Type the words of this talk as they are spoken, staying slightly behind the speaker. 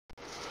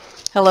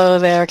Hello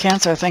there,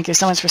 Cancer. Thank you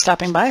so much for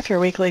stopping by for your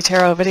weekly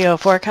tarot video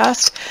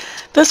forecast.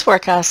 This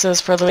forecast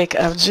is for the week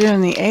of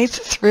June the 8th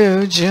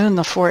through June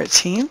the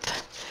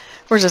 14th.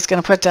 We're just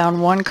going to put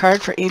down one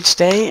card for each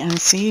day and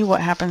see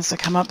what happens to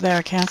come up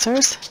there,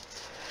 Cancers.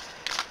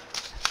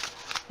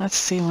 Let's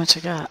see what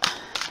you got.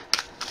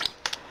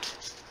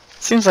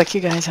 Seems like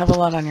you guys have a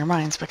lot on your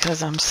minds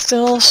because I'm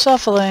still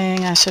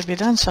shuffling. I should be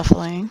done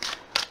shuffling.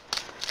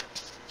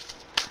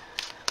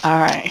 All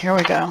right, here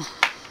we go.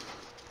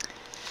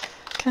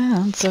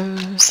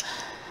 Cancers.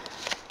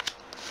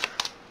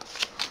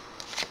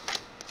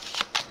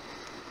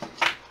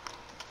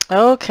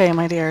 Okay,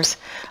 my dears.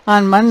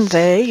 On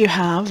Monday, you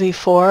have the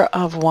Four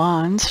of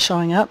Wands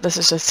showing up. This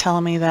is just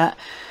telling me that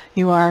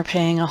you are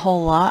paying a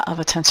whole lot of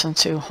attention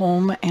to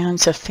home and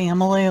to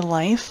family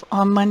life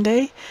on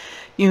Monday.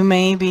 You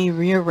may be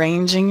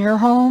rearranging your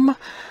home,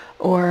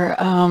 or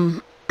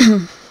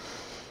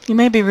you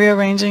may be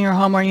rearranging your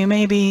home, or you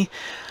may be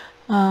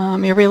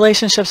your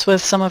relationships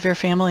with some of your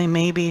family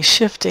may be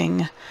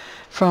shifting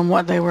from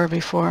what they were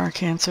before,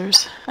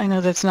 Cancers. I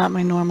know that's not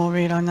my normal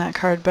read on that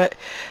card, but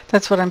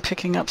that's what I'm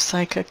picking up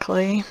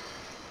psychically.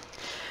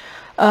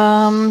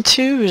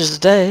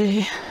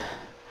 Tuesday,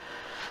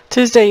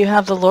 you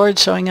have the Lord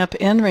showing up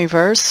in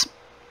reverse.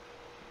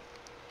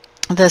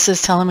 This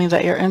is telling me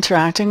that you're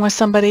interacting with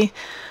somebody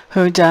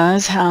who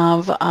does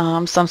have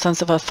some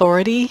sense of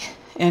authority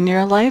in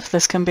your life.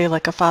 This can be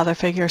like a father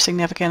figure,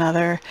 significant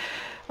other,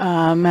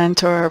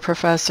 mentor,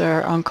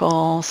 professor,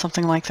 uncle,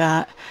 something like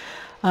that.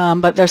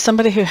 But there's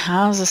somebody who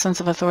has a sense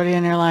of authority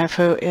in your life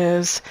who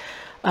is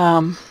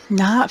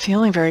not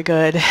feeling very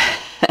good.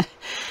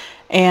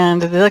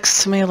 And it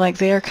looks to me like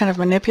they are kind of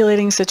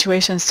manipulating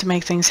situations to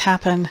make things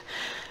happen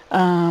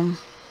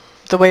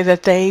the way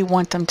that they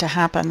want them to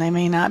happen. They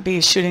may not be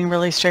shooting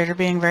really straight or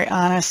being very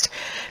honest.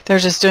 They're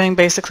just doing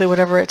basically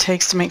whatever it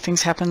takes to make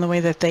things happen the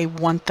way that they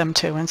want them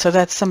to. And so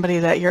that's somebody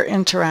that you're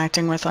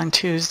interacting with on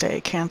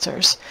Tuesday,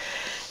 Cancers.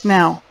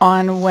 Now,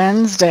 on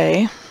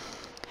Wednesday,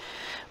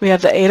 we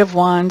have the Eight of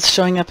Wands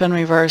showing up in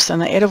reverse.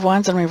 And the Eight of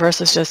Wands in reverse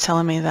is just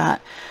telling me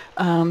that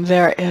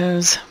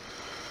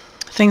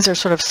things are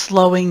sort of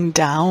slowing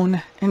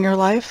down in your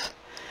life.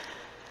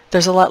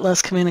 There's a lot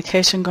less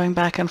communication going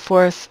back and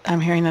forth. I'm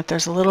hearing that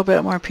there's a little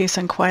bit more peace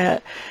and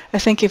quiet. I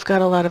think you've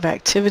got a lot of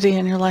activity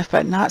in your life,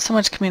 but not so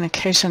much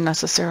communication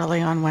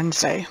necessarily on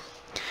Wednesday.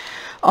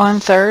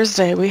 On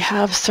Thursday, we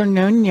have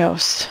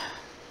Cernunos.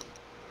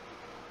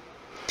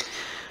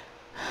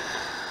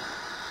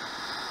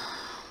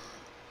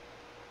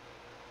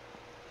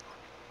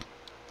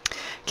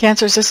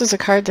 Cancers, this is a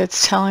card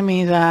that's telling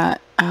me that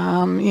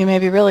you may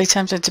be really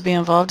tempted to be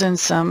involved in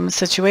some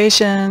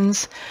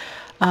situations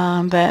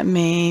that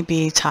may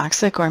be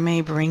toxic or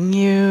may bring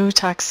you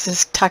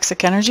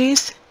toxic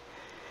energies.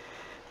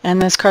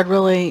 And this card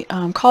really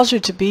calls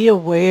you to be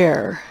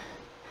aware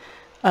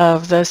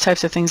of those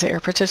types of things that you're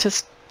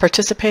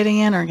participating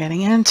in or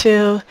getting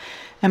into,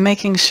 and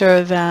making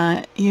sure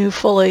that you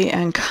fully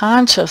and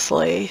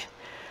consciously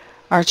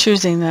are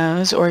choosing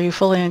those, or you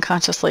fully and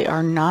consciously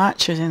are not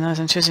choosing those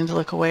and choosing to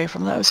look away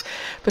from those.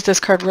 But this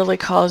card really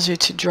calls you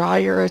to draw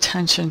your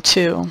attention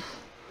to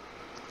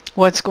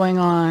what's going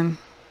on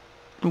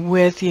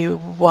with you,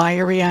 why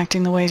you're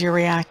reacting the way you're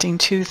reacting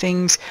to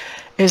things.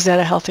 Is that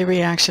a healthy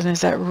reaction?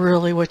 Is that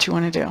really what you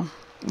want to do?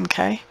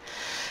 Okay.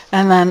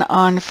 And then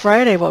on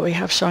Friday, what we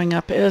have showing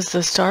up is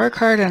the Star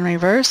card in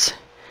reverse.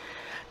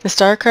 The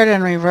Star card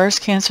in reverse,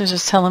 Cancers,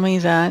 is telling me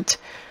that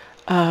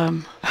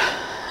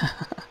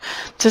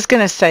just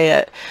going to say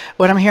it.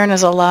 What I'm hearing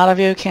is a lot of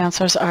you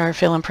Cancers are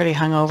feeling pretty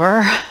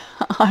hungover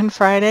on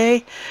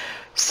Friday.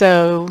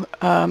 So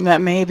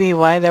that may be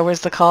why there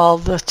was the call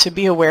to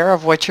be aware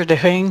of what you're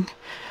doing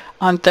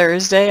on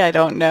Thursday. I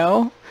don't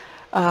know.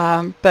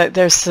 But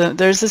there's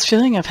this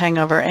feeling of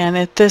hangover.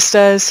 And this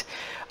does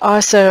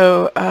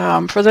also,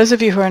 for those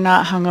of you who are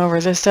not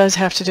hungover, this does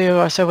have to do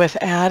also with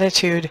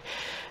attitude,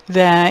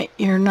 that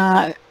you're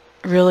not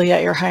really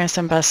at your highest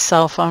and best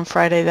self on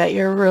Friday, that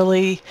you're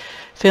really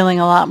feeling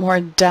a lot more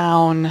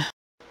down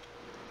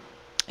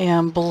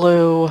and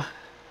blue,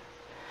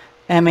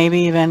 and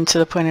maybe even to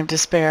the point of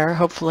despair.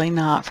 Hopefully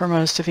not for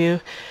most of you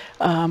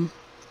on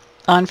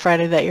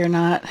Friday, that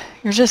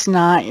you're just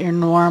not your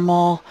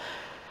normal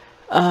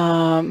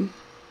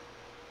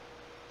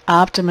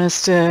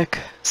optimistic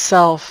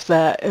self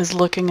that is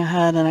looking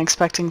ahead and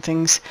expecting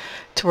things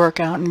to work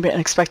out and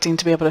expecting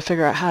to be able to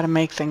figure out how to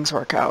make things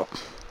work out.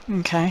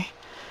 Okay.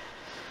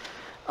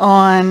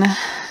 On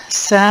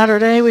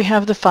Saturday, we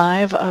have the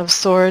Five of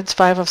Swords.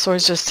 Five of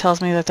Swords just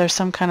tells me that there's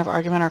some kind of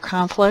argument or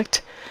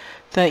conflict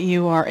that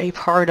you are a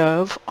part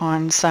of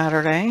on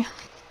Saturday.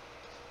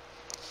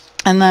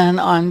 And then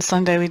on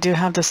Sunday, we do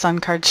have the Sun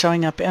card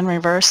showing up in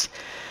reverse.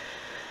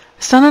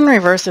 Sun in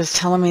reverse is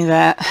telling me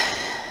that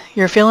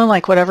you're feeling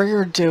like whatever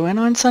you're doing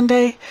on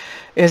Sunday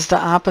is the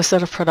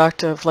opposite of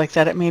productive, like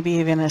that it maybe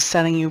even is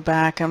setting you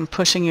back and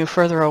pushing you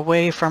further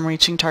away from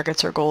reaching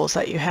targets or goals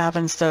that you have,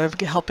 instead of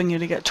helping you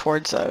to get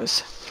towards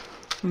those.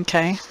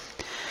 Okay.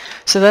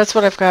 So that's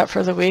what I've got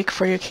for the week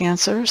for you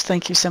Cancers.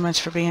 Thank you so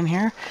much for being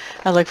here.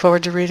 I look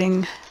forward to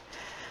reading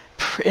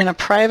in a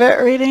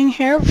private reading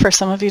here for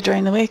some of you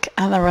during the week,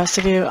 and the rest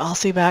of you I'll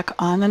see back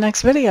on the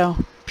next video.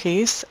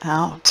 Peace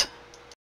out.